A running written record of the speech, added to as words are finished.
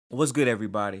What's good,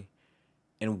 everybody?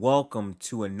 And welcome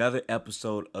to another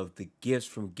episode of the Gifts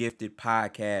from Gifted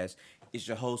podcast. It's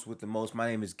your host with the most. My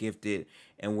name is Gifted,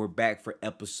 and we're back for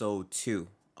episode 2.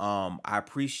 I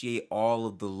appreciate all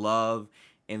of the love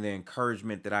and the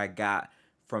encouragement that I got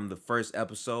from the first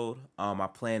episode. I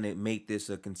plan to make this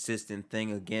a consistent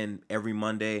thing. Again, every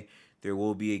Monday there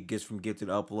will be a Gifts from Gifted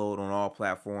upload on all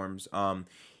platforms.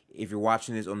 If you're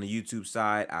watching this on the YouTube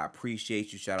side, I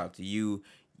appreciate you. Shout out to you.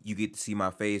 You get to see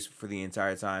my face for the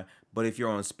entire time. But if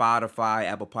you're on Spotify,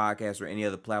 Apple Podcasts, or any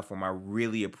other platform, I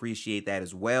really appreciate that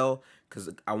as well, because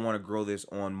I want to grow this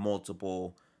on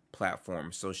multiple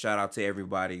platforms. So shout out to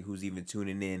everybody who's even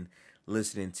tuning in,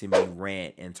 listening to me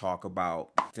rant and talk about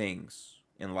things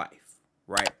in life,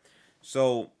 right?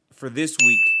 So for this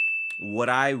week, what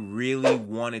I really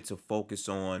wanted to focus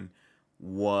on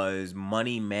was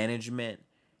money management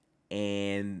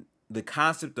and the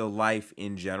concept of life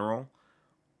in general.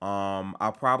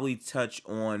 I'll probably touch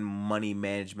on money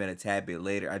management a tad bit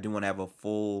later. I do want to have a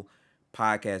full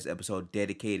podcast episode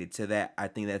dedicated to that. I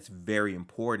think that's very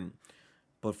important.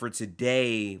 But for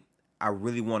today, I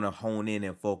really want to hone in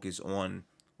and focus on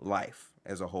life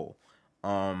as a whole.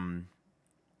 What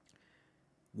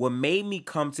made me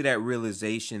come to that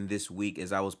realization this week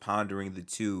as I was pondering the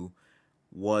two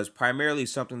was primarily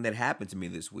something that happened to me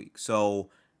this week. So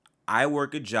I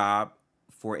work a job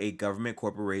for a government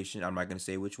corporation. I'm not going to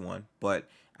say which one, but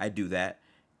I do that.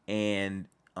 And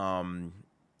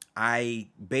I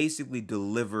basically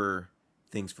deliver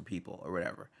things for people or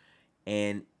whatever.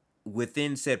 And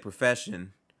within said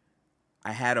profession,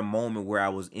 I had a moment where I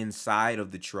was inside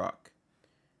of the truck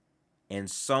and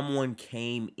someone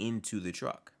came into the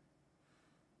truck.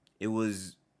 It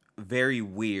was very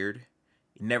weird.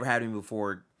 It never happened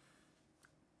before,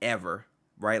 ever,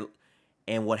 right?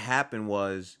 And what happened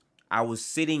was I was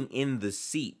sitting in the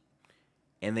seat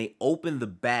and they opened the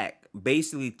back,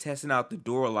 basically testing out the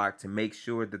door lock to make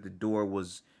sure that the door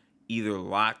was either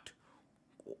locked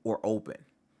or open.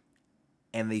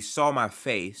 And they saw my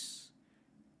face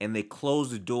and they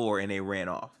closed the door and they ran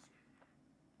off.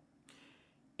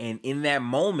 And in that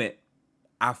moment,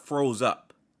 I froze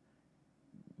up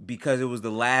because it was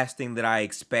the last thing that I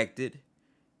expected.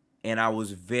 And I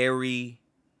was very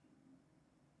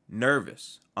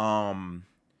nervous.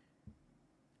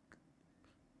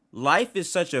 Life is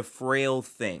such a frail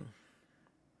thing.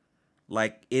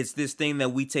 Like, it's this thing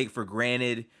that we take for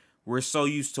granted. We're so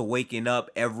used to waking up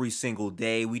every single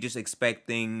day. We just expect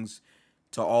things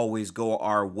to always go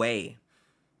our way.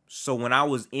 So when I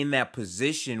was in that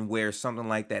position where something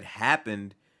like that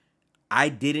happened, I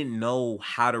didn't know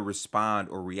how to respond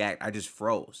or react. I just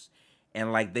froze.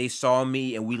 And like they saw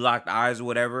me and we locked eyes or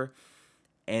whatever.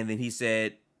 And then he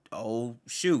said, "Oh,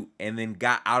 shoot." And then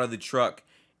got out of the truck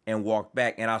and walked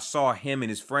back. And I saw him and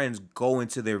his friends go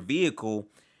into their vehicle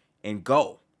and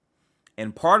go.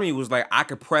 And part of me was like, I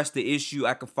could press the issue.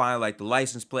 I could find like the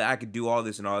license plate. I could do all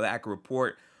this and all that. I could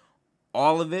report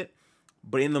all of it.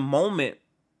 But in the moment,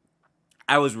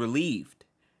 I was relieved.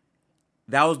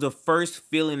 That was the first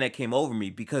feeling that came over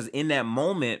me, because in that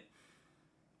moment,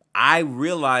 I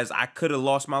realized I could have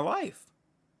lost my life.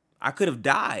 I could have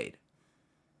died.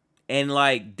 And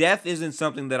like, death isn't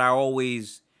something that I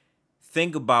always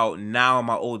think about now in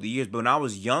my older years. But when I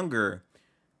was younger,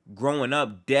 growing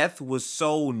up, death was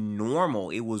so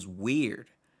normal. It was weird.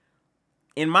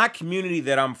 In my community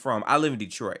that I'm from, I live in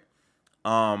Detroit.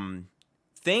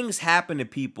 Things happen to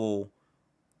people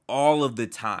all of the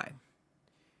time.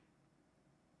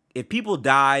 If people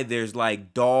die, there's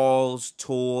like dolls,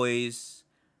 toys,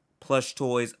 plush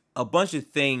toys, a bunch of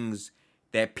things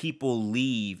that people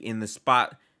leave in the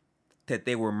spot that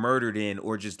they were murdered in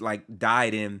or just like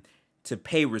died in to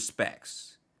pay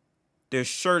respects. There's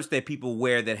shirts that people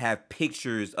wear that have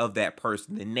pictures of that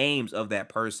person, the names of that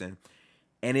person,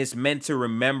 and it's meant to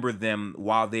remember them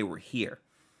while they were here.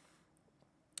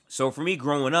 So for me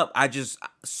growing up, I just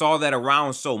saw that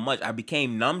around so much. I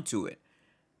became numb to it.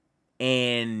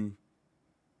 And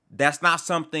that's not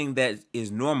something that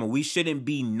is normal. We shouldn't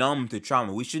be numb to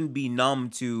trauma. We shouldn't be numb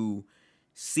to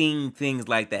seeing things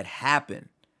like that happen.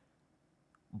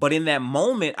 But in that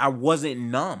moment, I wasn't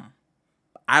numb.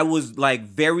 I was like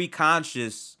very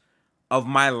conscious of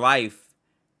my life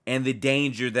and the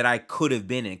danger that I could have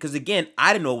been in. Because again,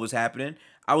 I didn't know what was happening.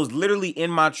 I was literally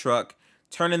in my truck,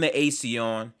 turning the AC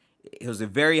on. It was a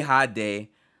very hot day.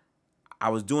 I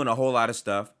was doing a whole lot of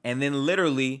stuff. And then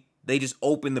literally, they just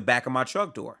opened the back of my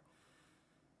truck door.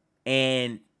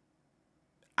 And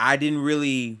I didn't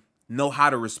really know how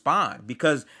to respond,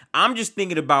 because I'm just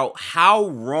thinking about how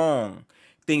wrong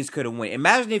things could have went.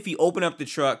 Imagine if he opened up the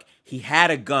truck, he had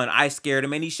a gun, I scared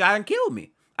him, and he shot and killed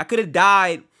me. I could have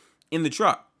died in the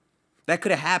truck. That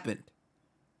could have happened.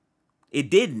 It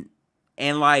didn't.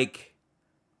 And like,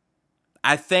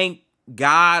 I thank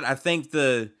God, I thank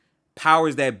the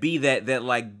powers that be that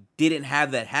like didn't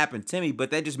have that happen to me.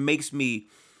 But that just makes me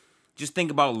just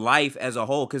think about life as a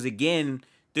whole. Because again,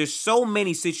 there's so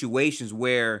many situations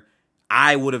where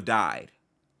I would have died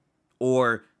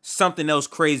or something else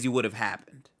crazy would have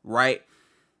happened, right?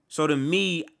 So to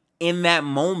me, in that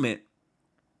moment,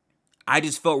 I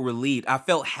just felt relieved. I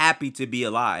felt happy to be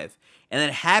alive. And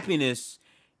that happiness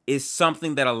is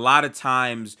something that a lot of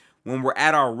times when we're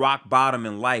at our rock bottom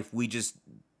in life, we just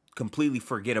completely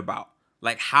forget about.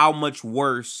 Like how much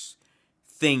worse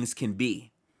things can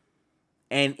be.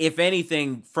 And if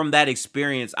anything, from that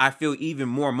experience, I feel even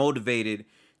more motivated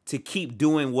to keep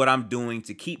doing what I'm doing,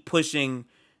 to keep pushing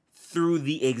through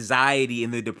the anxiety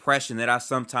and the depression that I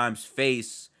sometimes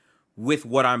face with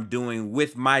what I'm doing,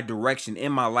 with my direction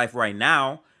in my life right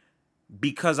now,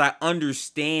 because I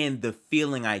understand the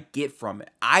feeling I get from it.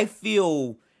 I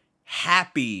feel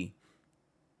happy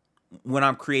when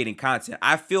I'm creating content.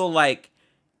 I feel like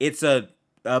it's a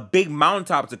big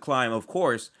mountaintop to climb, of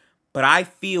course, but I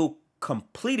feel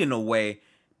complete in a way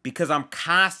because I'm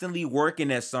constantly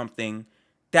working at something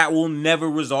that will never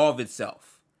resolve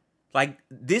itself. Like,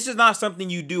 this is not something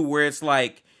you do where it's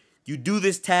like, you do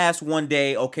this task one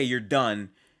day, okay, you're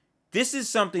done. This is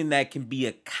something that can be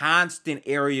a constant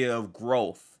area of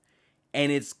growth,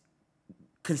 and it's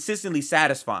consistently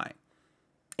satisfying.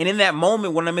 And in that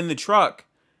moment when I'm in the truck,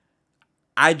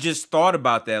 I just thought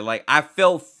about that. Like, I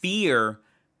felt fear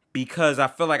because I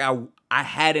felt like I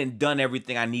hadn't done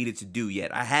everything I needed to do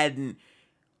yet. I hadn't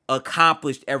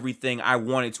accomplished everything I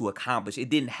wanted to accomplish. It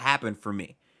didn't happen for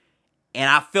me. And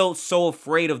I felt so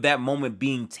afraid of that moment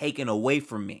being taken away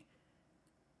from me.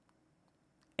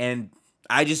 And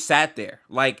I just sat there.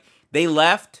 Like, they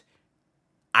left.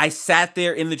 I sat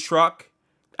there in the truck.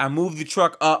 I moved the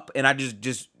truck up and I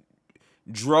just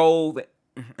drove.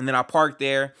 And then I parked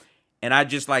there. And I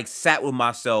just like sat with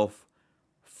myself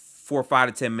for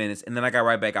 5 to 10 minutes. And then I got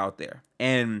right back out there.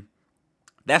 And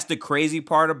that's the crazy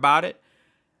part about it.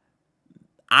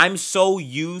 I'm so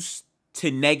used to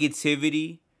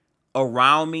negativity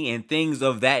around me and things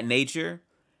of that nature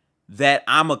that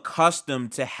I'm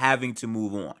accustomed to having to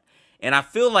move on. And I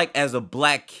feel like as a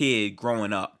black kid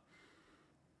growing up,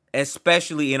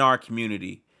 especially in our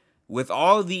community, with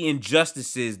all the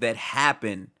injustices that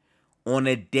happen on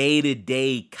a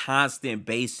day-to-day constant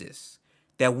basis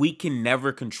that we can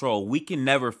never control, we can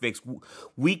never fix,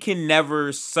 we can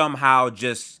never somehow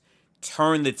just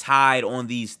turn the tide on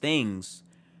these things,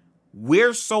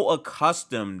 we're so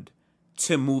accustomed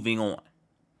to moving on.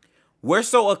 We're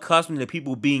so accustomed to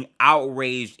people being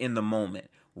outraged in the moment,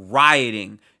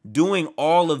 rioting, doing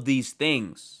all of these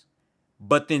things,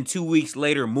 but then 2 weeks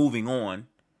later moving on,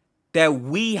 that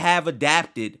we have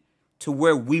adapted to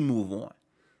where we move on.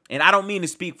 And I don't mean to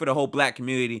speak for the whole black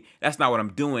community. That's not what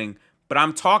I'm doing. But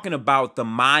I'm talking about the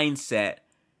mindset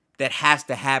that has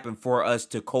to happen for us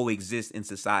to coexist in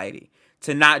society.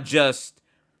 To not just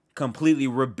completely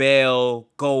rebel,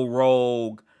 go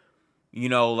rogue, you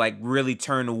know, like really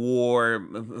turn to war,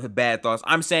 bad thoughts.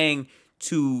 I'm saying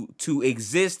to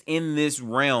exist in this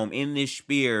realm, in this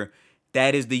sphere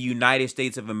that is the United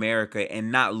States of America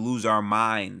and not lose our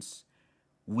minds,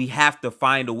 we have to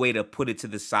find a way to put it to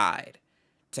the side,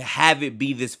 to have it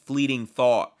be this fleeting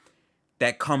thought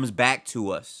that comes back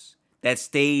to us, that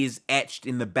stays etched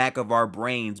in the back of our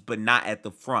brains, but not at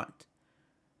the front.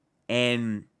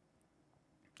 And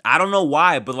I don't know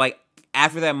why, but like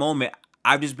after that moment,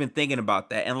 I've just been thinking about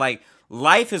that. And like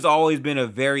life has always been a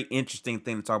very interesting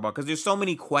thing to talk about because there's so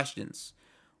many questions.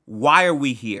 Why are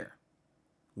we here?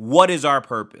 What is our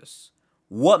purpose?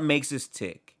 What makes us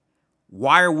tick?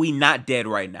 Why are we not dead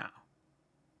right now?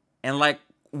 And like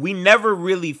we never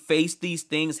really face these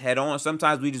things head on.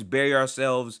 Sometimes we just bury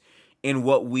ourselves in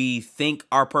what we think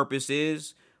our purpose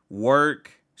is,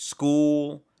 work,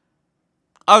 school,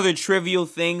 other trivial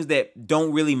things that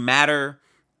don't really matter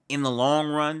in the long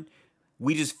run.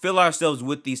 We just fill ourselves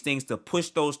with these things to push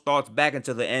those thoughts back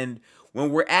into the end when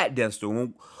we're at death's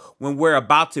door, when we're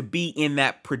about to be in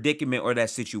that predicament or that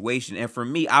situation. And for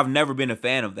me, I've never been a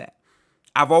fan of that.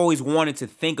 I've always wanted to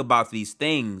think about these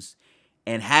things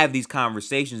and have these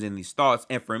conversations and these thoughts.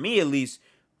 And for me, at least,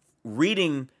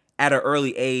 reading at an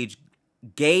early age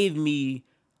gave me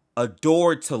a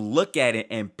door to look at it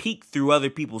and peek through other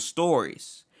people's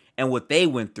stories and what they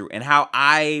went through and how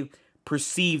I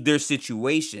perceived their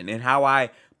situation and how I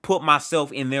put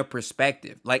myself in their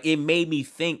perspective. Like it made me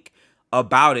think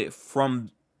about it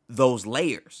from those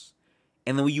layers.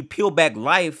 And then when you peel back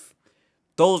life,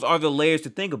 those are the layers to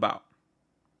think about.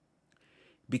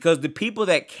 because the people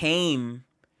that came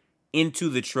into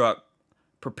the truck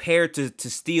prepared to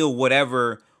steal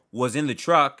whatever was in the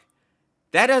truck,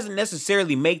 that doesn't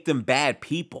necessarily make them bad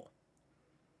people.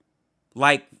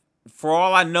 Like, for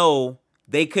all I know,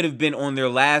 they could have been on their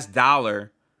last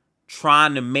dollar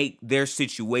trying to make their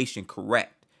situation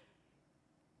correct.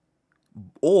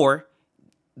 Or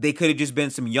they could have just been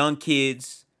some young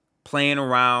kids playing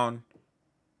around,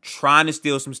 trying to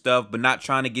steal some stuff, but not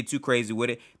trying to get too crazy with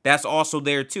it. That's also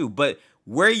there too. But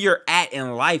where you're at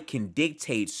in life can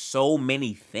dictate so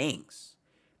many things.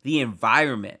 The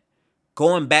environment,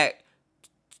 going back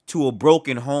to a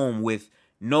broken home with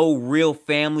no real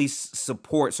family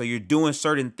support, so you're doing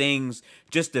certain things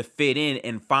just to fit in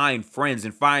and find friends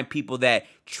and find people that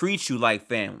treat you like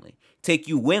family, take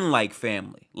you in like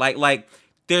family. Like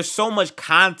there's so much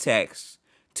context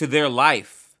to their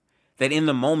life that in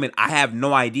the moment I have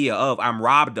no idea of. I'm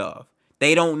robbed of.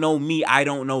 They don't know me. I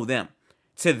don't know them.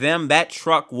 To them, that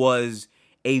truck was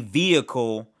a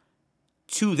vehicle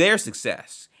to their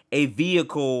success, a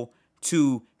vehicle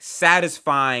to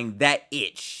satisfying that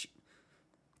itch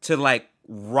to like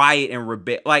riot and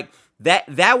rebel. Like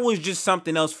that was just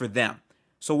something else for them.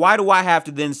 So why do I have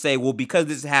to then say, well, because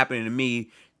this is happening to me,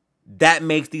 that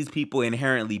makes these people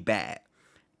inherently bad?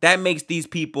 That makes these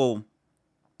people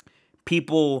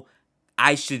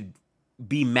I should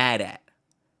be mad at.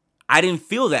 I didn't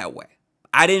feel that way.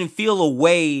 I didn't feel a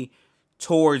way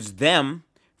towards them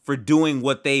for doing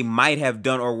what they might have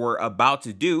done or were about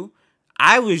to do.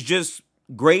 I was just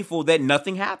grateful that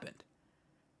nothing happened.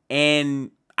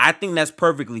 And I think that's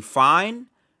perfectly fine.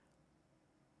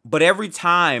 But every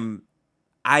time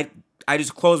I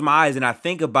just close my eyes and I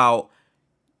think about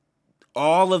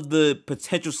all of the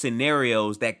potential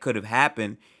scenarios that could have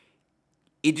happened,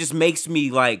 it just makes me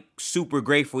like super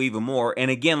grateful even more. And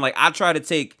again, like I try to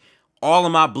take all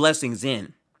of my blessings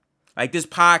in. Like this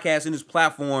podcast and this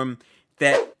platform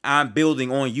that I'm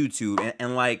building on YouTube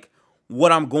and like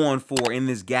what I'm going for in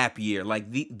this gap year.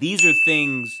 Like these are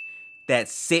things that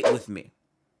sit with me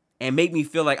and make me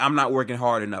feel like I'm not working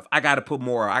hard enough. I got to put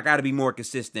more. I got to be more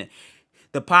consistent.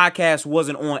 The podcast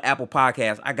wasn't on Apple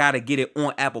Podcasts. I got to get it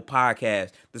on Apple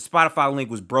Podcasts. The Spotify link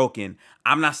was broken.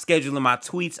 I'm not scheduling my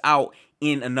tweets out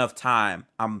in enough time.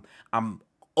 I'm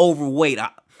overweight.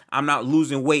 I'm not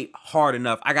losing weight hard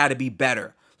enough. I got to be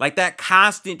better. Like that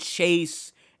constant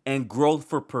chase and growth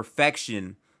for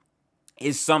perfection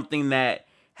is something that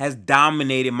has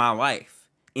dominated my life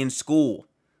in school,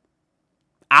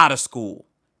 out of school,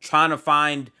 trying to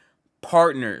find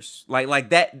partners. Like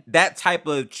that type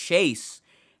of chase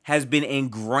has been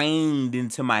ingrained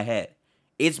into my head.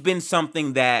 It's been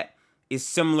something that is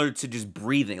similar to just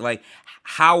breathing. Like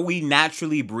how we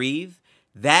naturally breathe,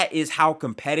 that is how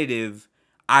competitive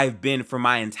I've been for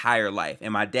my entire life.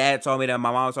 And my dad told me that,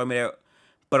 my mom told me that,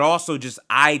 but also just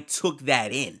I took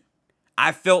that in.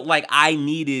 I felt like I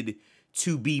needed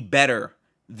to be better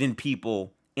than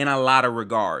people in a lot of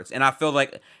regards. And I felt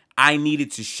like I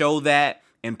needed to show that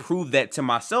and prove that to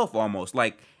myself almost.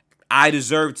 Like I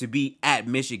deserve to be at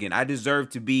Michigan. I deserve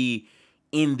to be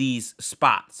in these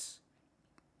spots.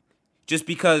 Just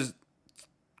because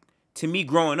to me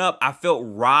growing up, I felt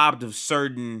robbed of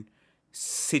certain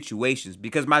situations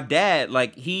because my dad,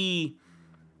 like he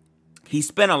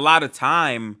spent a lot of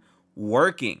time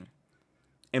working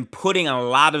and putting a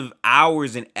lot of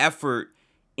hours and effort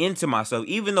into myself.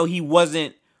 Even though he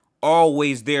wasn't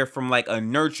always there from like a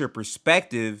nurture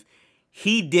perspective,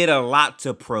 he did a lot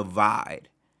to provide.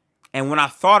 And when I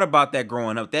thought about that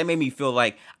growing up, that made me feel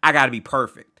like I got to be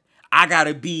perfect. I got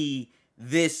to be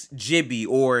this Jibby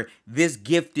or this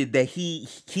gifted that he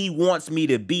wants me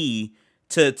to be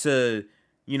to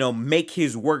you know, make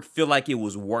his work feel like it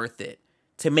was worth it,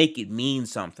 to make it mean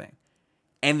something.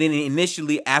 And then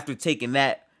initially after taking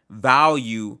that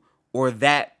value or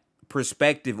that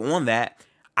perspective on that,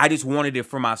 I just wanted it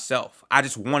for myself. I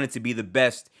just wanted to be the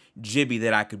best Jibby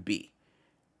that I could be.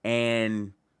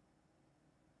 And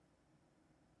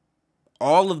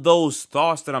all of those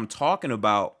thoughts that I'm talking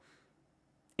about,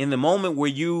 in the moment where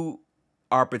you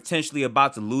are potentially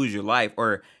about to lose your life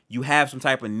or you have some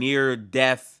type of near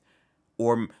death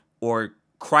or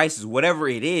crisis, whatever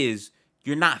it is,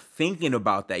 you're not thinking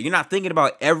about that. You're not thinking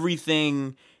about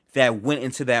everything that went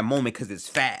into that moment because it's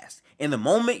fast. In the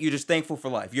moment, you're just thankful for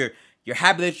life. You're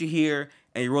happy that you're here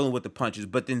and you're rolling with the punches.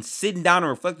 But then sitting down and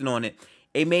reflecting on it,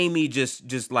 it made me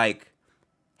just like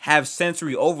have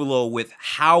sensory overload with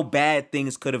how bad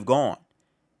things could have gone.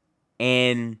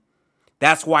 And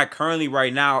that's why currently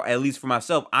right now, at least for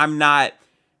myself, I'm not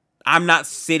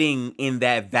sitting in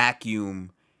that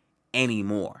vacuum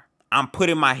anymore. I'm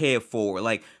putting my head forward.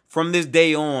 Like from this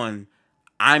day on,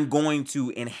 I'm going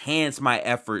to enhance my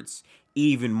efforts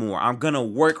even more. I'm going to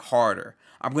work harder.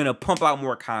 I'm going to pump out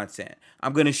more content.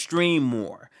 I'm going to stream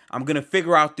more. I'm going to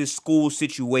figure out this school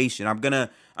situation. I'm going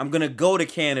to go to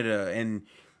Canada and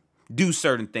do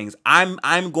certain things.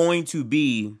 I'm going to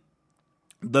be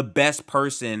the best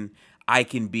person I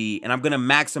can be, and I'm going to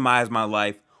maximize my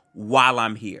life while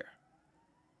I'm here.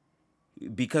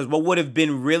 Because what would have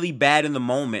been really bad in the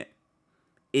moment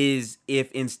is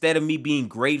if instead of me being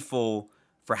grateful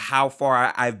for how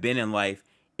far I've been in life,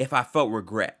 if I felt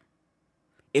regret.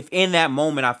 If in that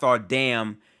moment I thought,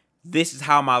 damn, this is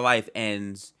how my life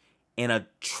ends in a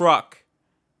truck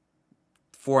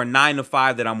for a 9 to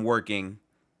 5 that I'm working,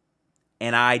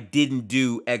 and I didn't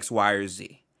do X, Y, or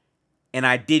Z. And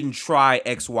I didn't try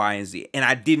X, Y, and Z. And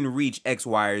I didn't reach X,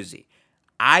 Y, or Z.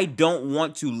 I don't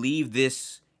want to leave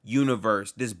this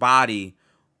universe, this body,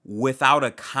 without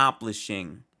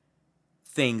accomplishing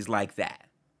things like that.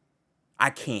 I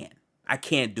can't. I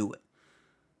can't do it.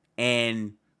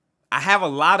 And I have a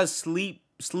lot of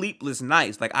sleepless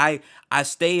nights. Like I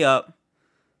stay up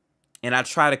and I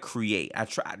try to create.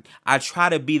 I try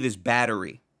to be this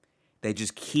battery that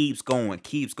just keeps going,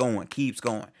 keeps going, keeps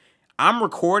going. I'm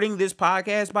recording this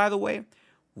podcast, by the way,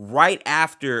 right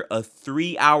after a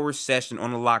 3-hour session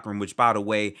on the locker room, which, by the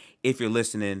way, if you're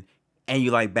listening and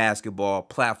you like basketball,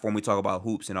 platform, we talk about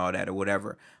hoops and all that or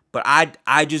whatever. But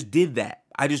I just did that.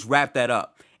 I just wrapped that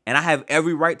up. And I have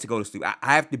every right to go to sleep. I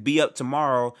have to be up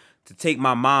tomorrow to take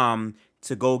my mom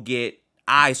to go get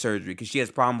eye surgery because she has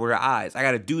a problem with her eyes. I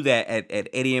got to do that at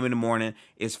 8 a.m. in the morning.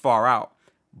 It's far out.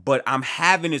 But I'm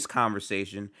having this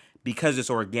conversation because it's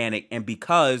organic and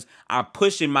because I'm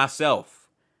pushing myself.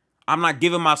 I'm not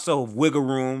giving myself wiggle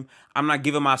room. I'm not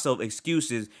giving myself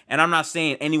excuses. And I'm not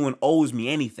saying anyone owes me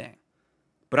anything.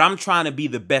 But I'm trying to be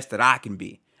the best that I can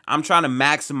be. I'm trying to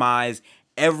maximize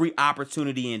every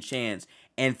opportunity and chance.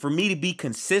 And for me to be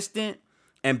consistent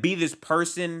and be this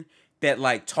person that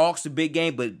like talks a big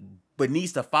game but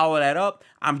needs to follow that up,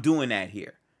 I'm doing that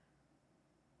here.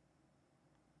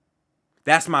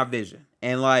 That's my vision.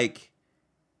 And like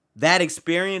that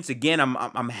experience, again,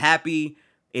 I'm happy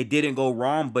it didn't go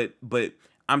wrong, but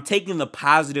I'm taking the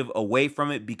positive away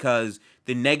from it because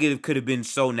the negative could have been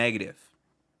so negative.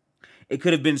 It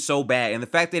could have been so bad. And the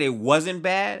fact that it wasn't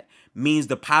bad means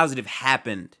the positive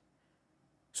happened.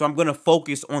 So I'm going to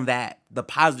focus on that. The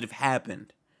positive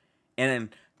happened. And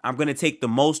I'm going to take the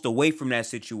most away from that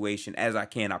situation as I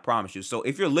can, I promise you. So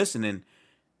if you're listening,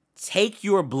 take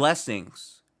your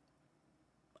blessings.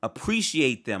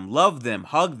 Appreciate them, love them,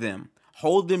 hug them,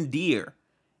 hold them dear,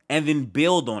 and then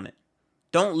build on it.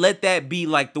 Don't let that be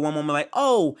like the one moment like,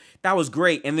 oh, that was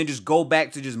great, and then just go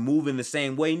back to just moving the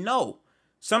same way. No.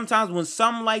 Sometimes when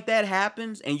something like that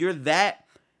happens and you're that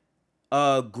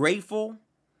grateful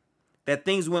that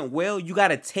things went well, you got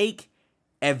to take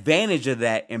advantage of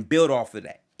that and build off of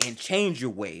that and change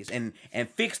your ways and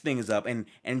fix things up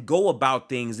and go about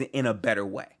things in a better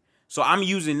way. So I'm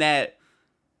using that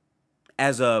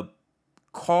as a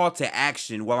call to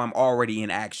action while I'm already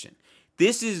in action.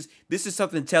 This is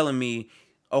something telling me,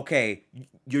 okay,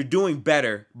 you're doing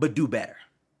better, but do better.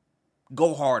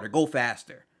 Go harder, go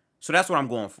faster. So that's what I'm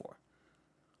going for.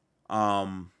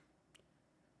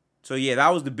 So yeah, that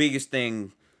was the biggest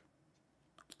thing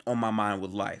on my mind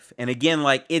with life. And again,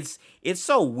 like it's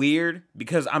so weird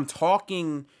because I'm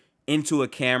talking into a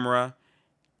camera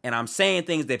and I'm saying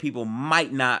things that people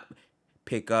might not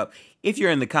pick up. If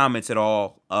you're in the comments at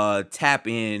all, tap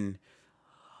in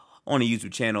on the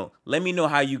YouTube channel. Let me know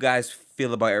how you guys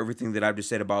feel about everything that I've just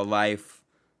said about life,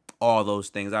 all those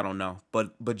things. I don't know.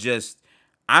 But just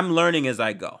I'm learning as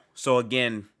I go. So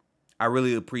again, I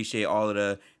really appreciate all of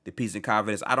the peace and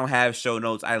confidence. I don't have show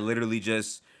notes. I literally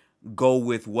just go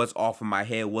with what's off of my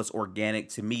head, what's organic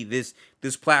to me. This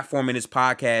platform and this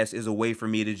podcast is a way for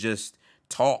me to just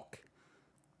talk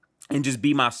and just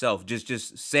be myself.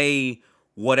 Just say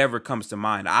whatever comes to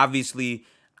mind. Obviously,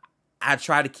 I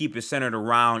try to keep it centered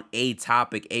around a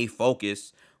topic, a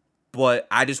focus, but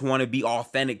I just want to be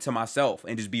authentic to myself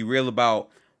and just be real about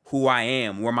who I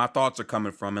am, where my thoughts are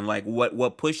coming from, and like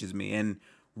what pushes me. And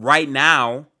right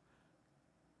now,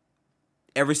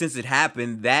 ever since it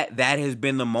happened, that has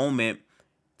been the moment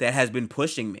that has been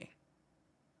pushing me.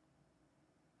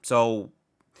 So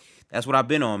that's what I've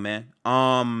been on,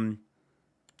 man.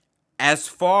 As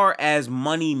far as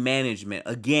money management,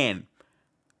 again,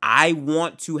 I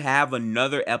want to have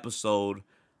another episode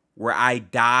where I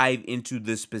dive into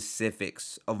the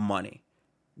specifics of money,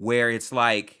 where it's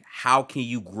like, how can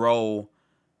you grow?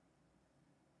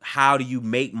 How do you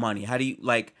make money? How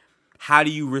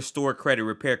do you restore credit,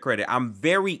 repair credit? I'm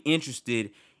very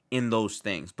interested in those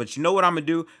things. But you know what I'm going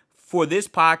to do? for this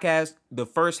podcast, the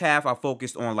first half I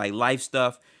focused on like life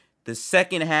stuff. The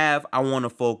second half, I want to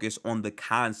focus on the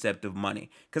concept of money,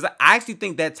 because I actually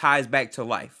think that ties back to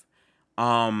life.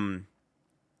 What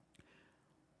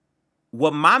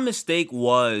my mistake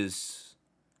was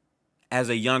as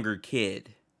a younger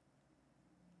kid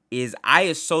is I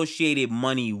associated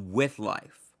money with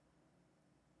life.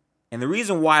 And the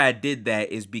reason why I did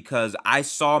that is because I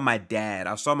saw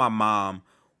my mom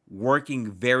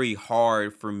working very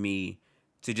hard for me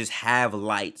to just have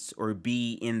lights or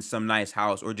be in some nice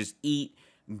house or just eat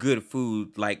good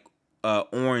food like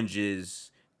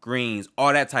oranges, greens,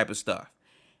 all that type of stuff.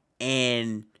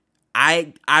 And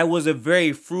I was a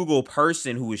very frugal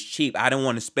person who was cheap. I didn't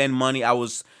want to spend money. I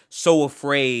was so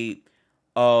afraid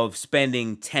of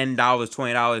spending $10,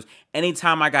 $20.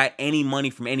 Anytime I got any money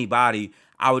from anybody,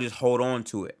 I would just hold on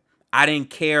to it. I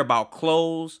didn't care about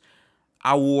clothes.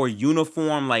 I wore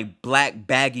uniform, like black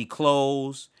baggy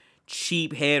clothes,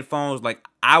 cheap headphones. Like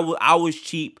I was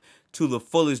cheap to the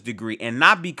fullest degree. And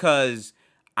not because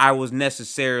I was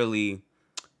necessarily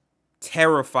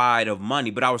terrified of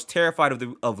money, but I was terrified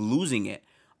of losing it,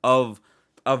 of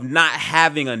not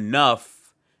having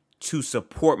enough to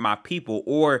support my people,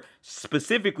 or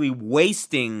specifically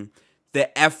wasting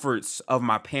the efforts of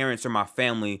my parents or my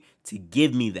family to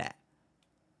give me that.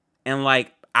 And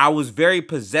like I was very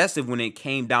possessive when it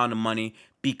came down to money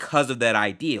because of that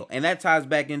ideal. And that ties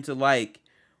back into like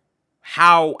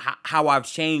how I've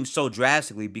changed so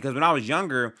drastically, because when I was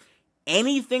younger,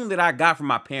 anything that I got from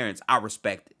my parents, I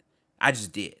respected. I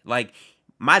just did. Like,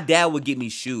 my dad would get me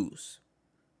shoes.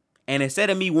 And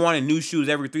instead of me wanting new shoes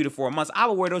every 3 to 4 months, I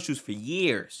would wear those shoes for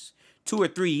years. 2 or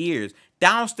 3 years.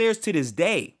 Downstairs to this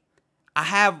day, I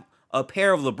have a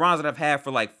pair of LeBrons that I've had for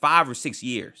like 5 or 6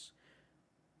 years.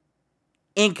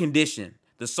 In condition.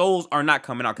 The soles are not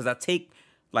coming out because I take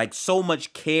like so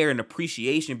much care and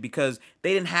appreciation, because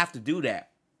they didn't have to do that.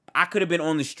 I could have been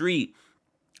on the street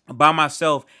by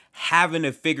myself having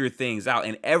to figure things out.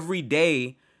 And every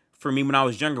day for me when I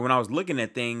was younger, when I was looking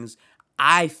at things,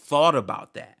 I thought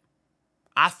about that.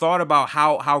 I thought about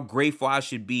how grateful I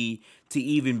should be to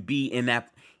even be in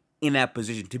that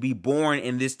position, to be born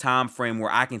in this time frame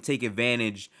where I can take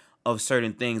advantage of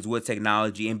certain things with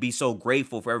technology and be so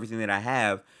grateful for everything that I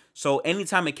have. So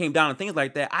anytime it came down to things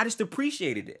like that, I just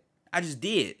appreciated it. I just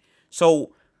did.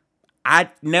 So I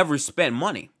never spent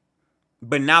money.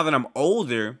 But now that I'm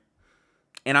older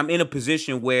and I'm in a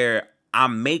position where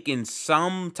I'm making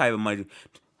some type of money.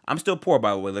 I'm still poor,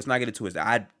 by the way. Let's not get into it.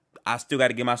 I still got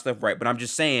to get my stuff right. But I'm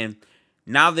just saying,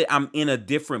 now that I'm in a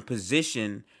different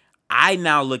position, I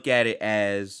now look at it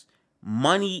as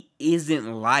money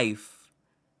isn't life.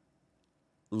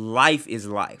 Life is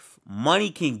life. Money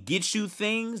can get you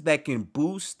things that can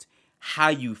boost how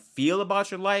you feel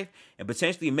about your life and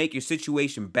potentially make your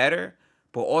situation better.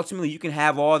 But ultimately, you can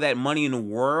have all that money in the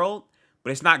world,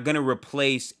 but it's not going to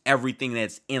replace everything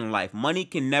that's in life. Money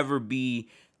can never be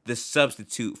the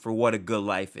substitute for what a good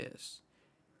life is.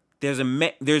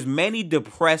 There's many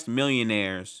depressed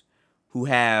millionaires who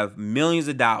have millions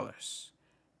of dollars,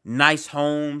 nice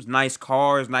homes, nice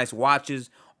cars, nice watches,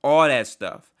 all that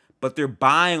stuff. But they're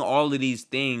buying all of these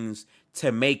things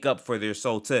to make up for their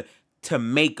soul, to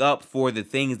make up for the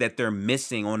things that they're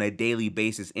missing on a daily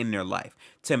basis in their life,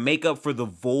 to make up for the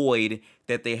void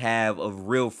that they have of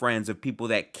real friends, of people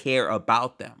that care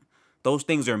about them. Those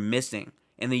things are missing,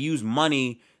 and they use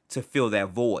money to fill that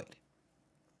void.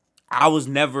 I was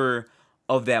never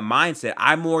of that mindset.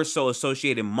 I more so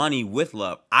associated money with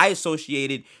love. I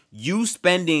associated you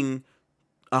spending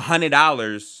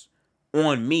 $100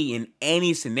 on me in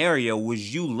any scenario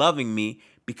was you loving me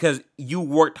because you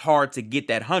worked hard to get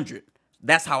that 100.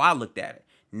 That's how I looked at it.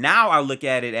 Now I look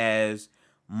at it as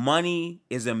money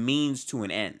is a means to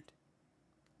an end.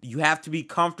 You have to be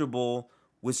comfortable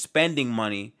with spending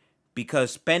money,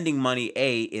 because spending money,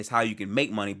 A, is how you can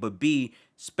make money, but B,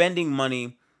 spending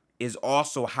money is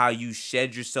also how you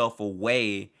shed yourself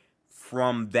away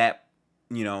from that,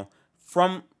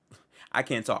 I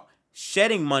can't talk.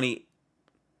 Shedding money,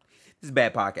 this is a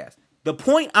bad podcast. The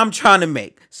point I'm trying to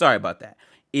make, sorry about that,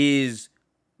 is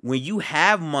when you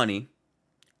have money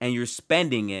and you're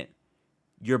spending it,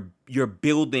 you're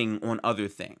building on other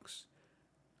things.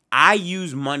 I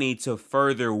use money to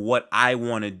further what I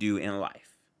want to do in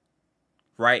life,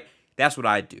 right? That's what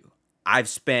I do. I've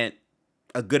spent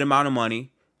a good amount of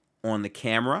money on the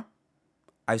camera.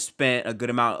 I spent a good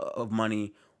amount of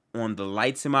money on the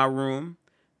lights in my room,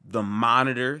 the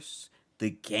monitors,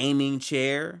 the gaming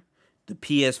chair, the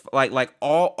PS, like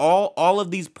all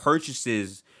of these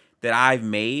purchases that I've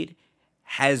made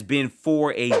has been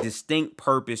for a distinct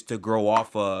purpose to grow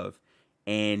off of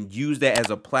and use that as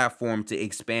a platform to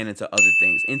expand into other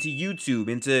things, into YouTube,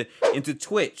 into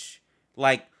Twitch.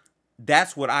 Like,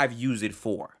 that's what I've used it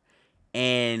for.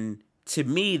 And to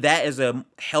me, that is a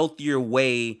healthier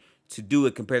way to do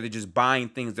it compared to just buying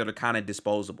things that are kind of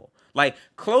disposable. Like,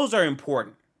 clothes are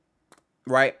important,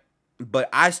 right? But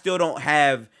I still don't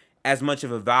have as much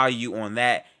of a value on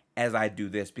that as I do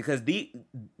this, because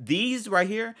these right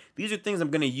here, these are things I'm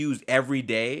going to use every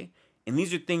day, and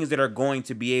these are things that are going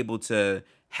to be able to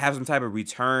have some type of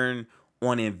return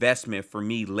on investment for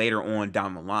me later on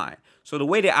down the line. So the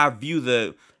way that I view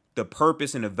the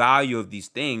purpose and the value of these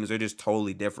things are just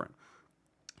totally different.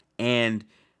 And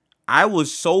I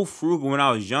was so frugal when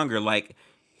I was younger. Like,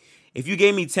 if you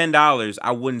gave me $10,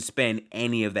 I wouldn't spend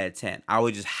any of that 10. I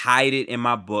would just hide it in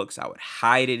my books. I would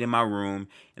hide it in my room,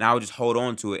 and I would just hold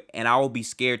on to it. And I would be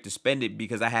scared to spend it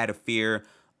because I had a fear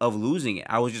of losing it.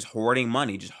 I was just hoarding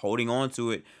money, just holding on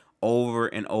to it over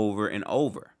and over and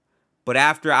over. But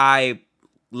after I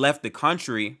left the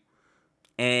country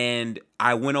and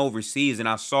I went overseas and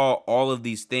I saw all of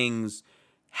these things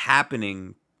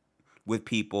happening with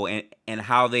people, and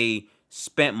how they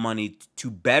spent money to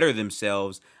better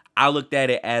themselves, I looked at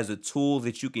it as a tool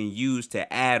that you can use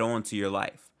to add on to your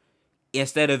life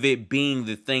instead of it being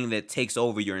the thing that takes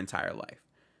over your entire life.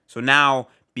 So now,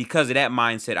 because of that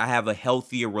mindset, I have a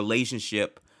healthier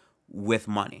relationship with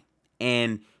money.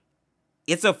 And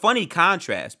it's a funny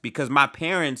contrast because my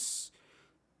parents,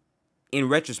 in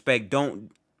retrospect,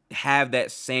 don't have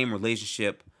that same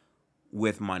relationship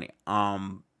with money.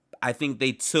 I think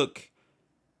they took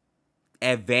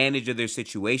advantage of their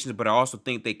situations, but I also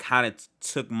think they kind of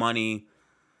took money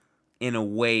in a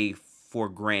way for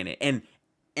granted.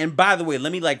 And by the way,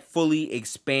 let me like fully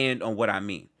expand on what I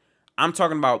mean. I'm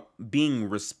talking about being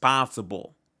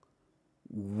responsible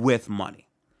with money,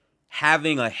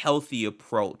 having a healthy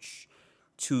approach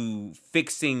to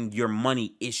fixing your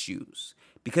money issues.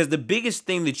 Because the biggest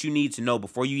thing that you need to know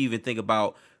before you even think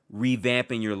about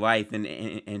revamping your life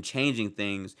and changing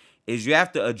things is you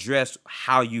have to address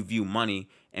how you view money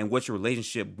and what your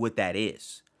relationship with that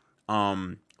is.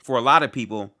 For a lot of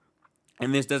people,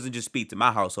 and this doesn't just speak to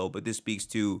my household, but this speaks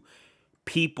to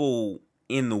people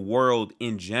in the world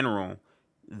in general,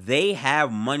 they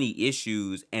have money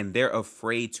issues and they're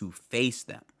afraid to face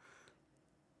them.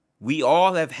 We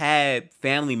all have had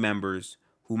family members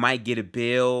who might get a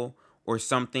bill or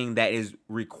something that is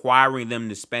requiring them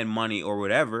to spend money or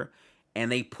whatever,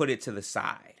 and they put it to the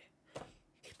side.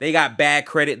 They got bad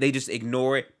credit, they just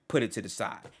ignore it, put it to the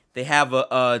side. They have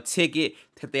a ticket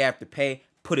that they have to pay,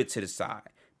 put it to the side.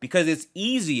 Because it's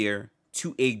easier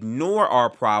to ignore our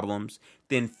problems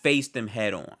than face them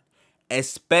head on,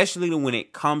 especially when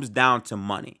it comes down to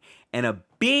money. And a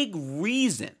big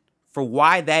reason for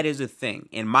why that is a thing,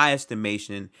 in my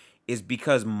estimation, is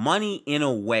because money, in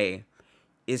a way,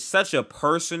 is such a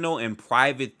personal and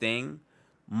private thing.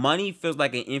 Money feels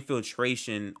like an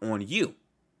infiltration on you.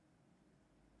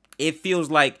 It feels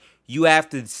like you have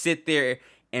to sit there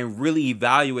and really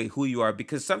evaluate who you are,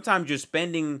 because sometimes your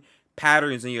spending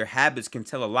patterns and your habits can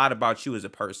tell a lot about you as a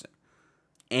person.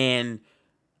 And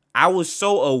I was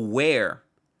so aware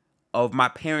of my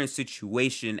parents'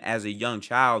 situation as a young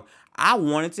child, I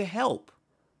wanted to help.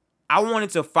 I wanted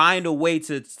to find a way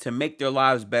to make their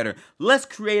lives better. Let's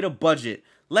create a budget.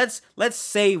 Let's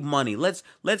save money. Let's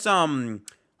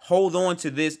hold on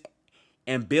to this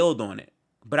and build on it.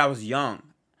 But I was young.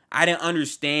 I didn't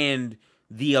understand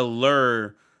the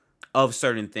allure of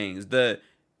certain things, the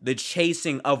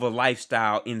chasing of a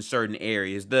lifestyle in certain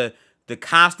areas, the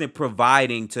constant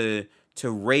providing to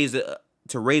raise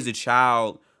a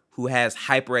child who has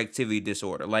hyperactivity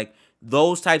disorder. Like,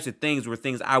 those types of things were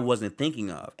things I wasn't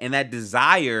thinking of. And that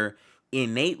desire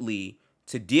innately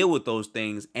to deal with those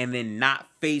things and then not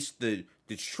face the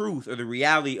truth or the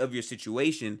reality of your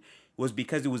situation was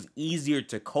because it was easier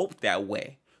to cope that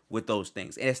way with those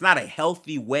things. And it's not a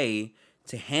healthy way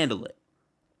to handle it.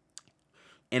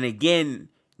 And again,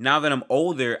 now that I'm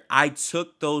older, I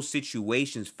took those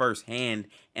situations firsthand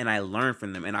and I learned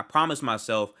from them. And I promised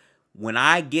myself, when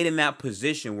I get in that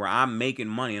position where I'm making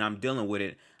money and I'm dealing with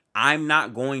it, I'm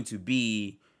not going to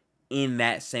be in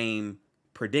that same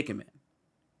predicament.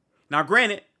 Now,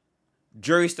 granted,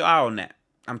 jury's still out on that.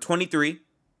 I'm 23.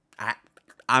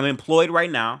 I'm employed right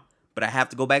now, but I have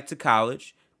to go back to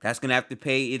college. That's going to have to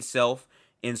pay itself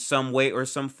in some way or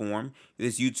some form.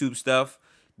 This YouTube stuff,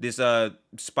 this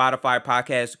Spotify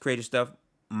podcast creator stuff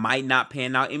might not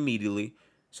pan out immediately.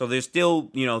 So there's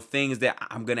still, things that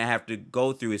I'm going to have to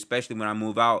go through, especially when I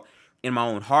move out, in my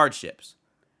own hardships.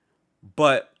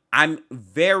 But I'm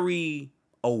very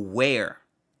aware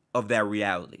of that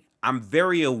reality. I'm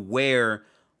very aware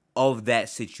of that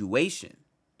situation.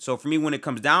 So for me, when it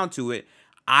comes down to it,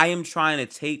 I am trying to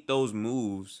take those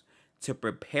moves to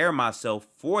prepare myself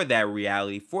for that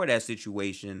reality, for that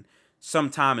situation,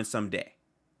 sometime and someday.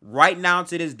 Right now,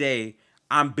 to this day,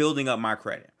 I'm building up my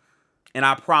credit. And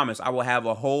I promise I will have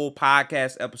a whole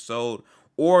podcast episode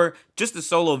or just a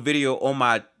solo video on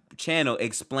my channel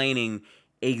explaining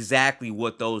exactly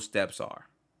what those steps are.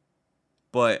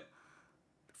 But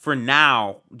for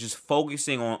now, just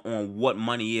focusing on what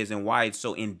money is and why it's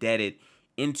so indebted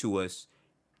into us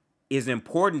is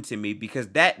important to me, because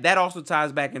that also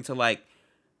ties back into like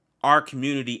our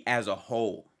community as a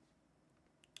whole.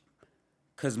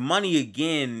 Because money,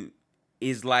 again,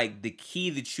 is like the key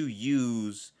that you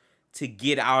use to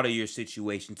get out of your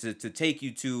situation, to take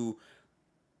you to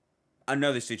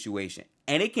another situation.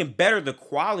 And it can better the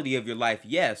quality of your life,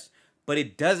 yes, but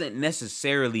it doesn't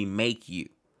necessarily make you.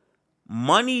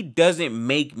 Money doesn't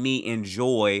make me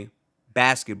enjoy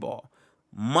basketball.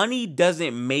 Money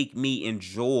doesn't make me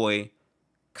enjoy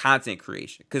content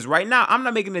creation. Because right now, I'm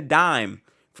not making a dime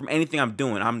from anything I'm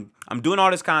doing. I'm doing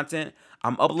all this content.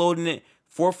 I'm uploading it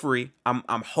for free. I'm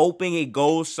hoping it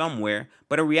goes somewhere.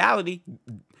 But in reality,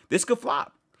 this could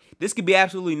flop. This could be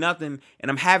absolutely nothing.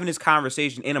 And I'm having this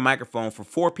conversation in a microphone for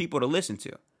 4 people to listen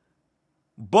to.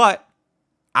 But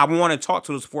I want to talk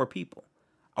to those 4 people.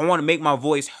 I want to make my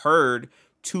voice heard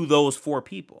to those 4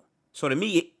 people. So to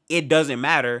me, it doesn't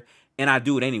matter, and I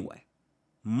do it anyway.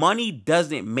 Money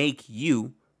doesn't make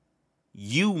you.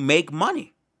 You make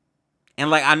money. And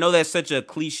like, I know that's such a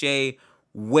cliche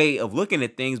way of looking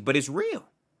at things, but it's real.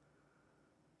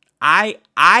 I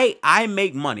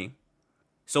make money.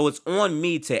 So it's on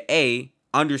me to A,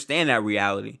 understand that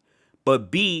reality, but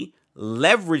B,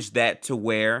 leverage that to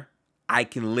where I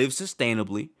can live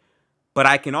sustainably, but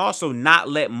I can also not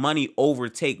let money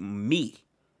overtake me.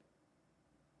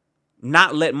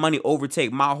 Not let money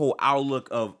overtake my whole outlook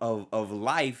of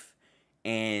life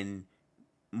and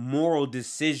moral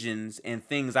decisions and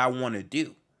things I want to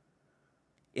do.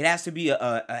 It has to be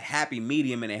a happy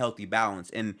medium and a healthy balance.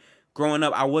 And growing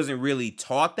up, I wasn't really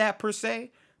taught that per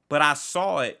se, but I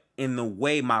saw it in the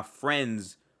way my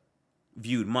friends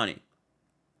viewed money.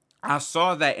 I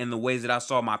saw that in the ways that I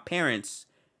saw my parents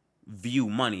view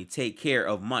money, take care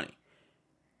of money.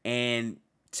 And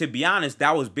to be honest,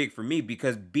 that was big for me,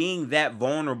 because being that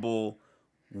vulnerable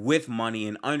with money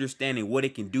and understanding what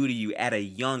it can do to you at a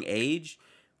young age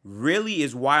really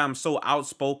is why I'm so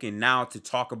outspoken now to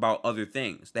talk about other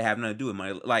things that have nothing to do with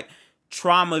money. Like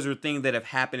traumas or things that have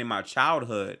happened in my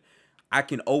childhood, I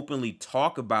can openly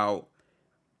talk about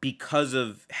because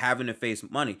of having to face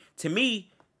money. To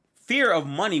me, fear of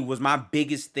money was my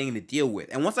biggest thing to deal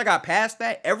with. And once I got past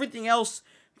that, everything else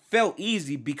felt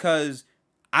easy, because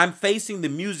I'm facing the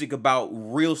music about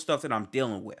real stuff that I'm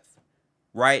dealing with,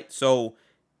 right? So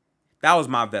that was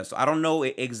my vessel. I don't know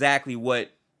exactly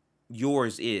what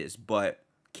yours is, but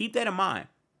keep that in mind.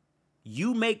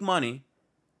 You make money.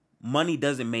 Money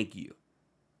doesn't make you.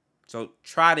 So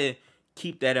try to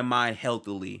keep that in mind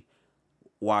healthily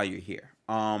while you're here.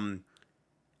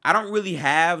 I don't really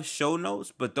have show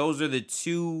notes, but those are the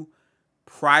 2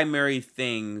 primary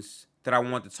things that I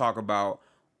want to talk about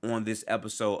on this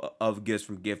episode of Gifts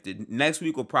from Gifted. Next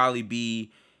week will probably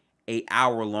be an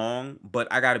hour long, but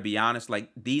I got to be honest, like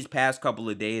these past couple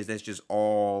of days, that's just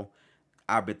all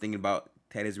I've been thinking about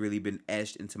that has really been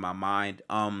etched into my mind.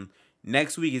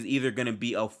 Next week is either going to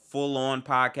be a full-on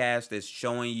podcast that's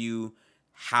showing you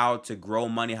how to grow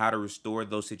money, how to restore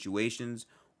those situations,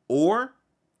 or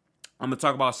I'm going to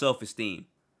talk about self-esteem,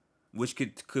 which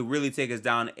could really take us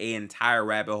down an entire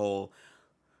rabbit hole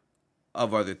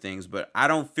of other things. But I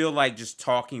don't feel like just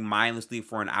talking mindlessly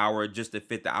for an hour just to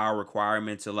fit the hour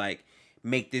requirement to like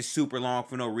make this super long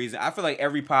for no reason. I feel like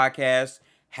every podcast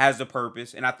has a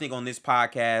purpose, and I think on this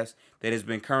podcast that has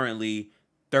been currently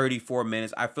 34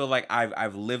 minutes, I feel like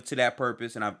I've lived to that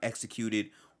purpose and I've executed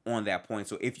on that point.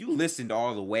 So if you listened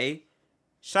all the way,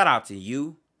 shout out to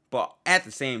you. But at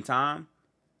the same time,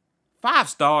 5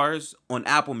 stars on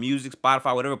Apple Music,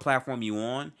 Spotify, whatever platform you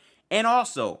on. And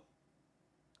also,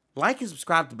 like and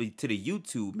subscribe to the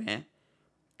YouTube, man.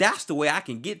 That's the way I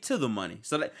can get to the money.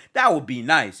 So that would be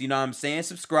nice. You know what I'm saying?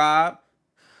 Subscribe,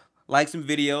 like some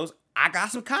videos. I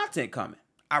got some content coming.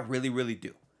 I really, really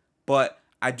do. But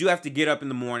I do have to get up in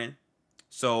the morning.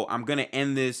 So I'm going to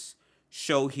end this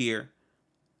show here.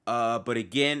 But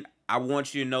again, I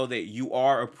want you to know that you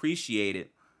are appreciated.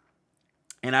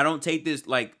 And I don't take this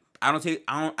like I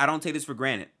don't take this for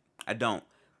granted. I don't.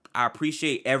 I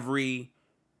appreciate every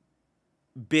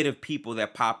bit of people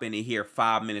that pop in to hear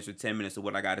 5 minutes or 10 minutes of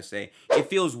what I got to say. It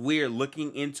feels weird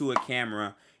looking into a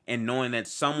camera and knowing that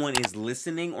someone is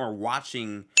listening or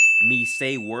watching me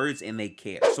say words and they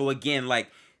care. So again, like,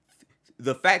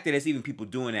 the fact that there's even people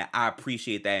doing that, I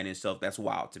appreciate that in itself. That's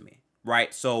wild to me,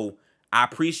 right? So I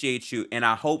appreciate you, and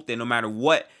I hope that no matter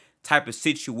what type of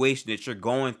situation that you're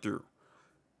going through,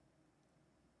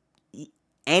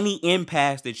 any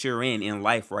impasse that you're in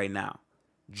life right now,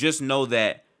 just know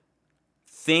that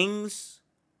things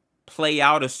play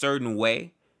out a certain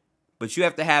way, but you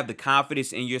have to have the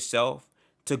confidence in yourself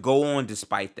to go on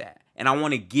despite that. And I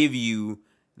want to give you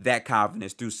that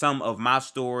confidence through some of my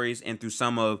stories and through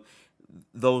some of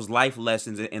those life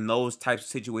lessons and those types of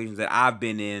situations that I've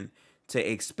been in to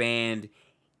expound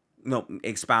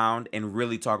and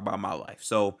really talk about my life.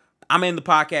 So I'm in the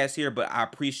podcast here, but I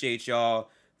appreciate y'all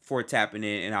for tapping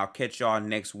in, and I'll catch y'all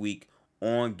next week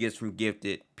on Gifts from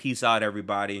Gifted. Peace out,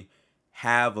 everybody.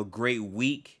 Have a great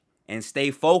week and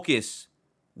stay focused.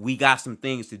 We got some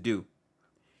things to do.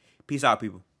 Peace out,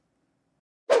 people.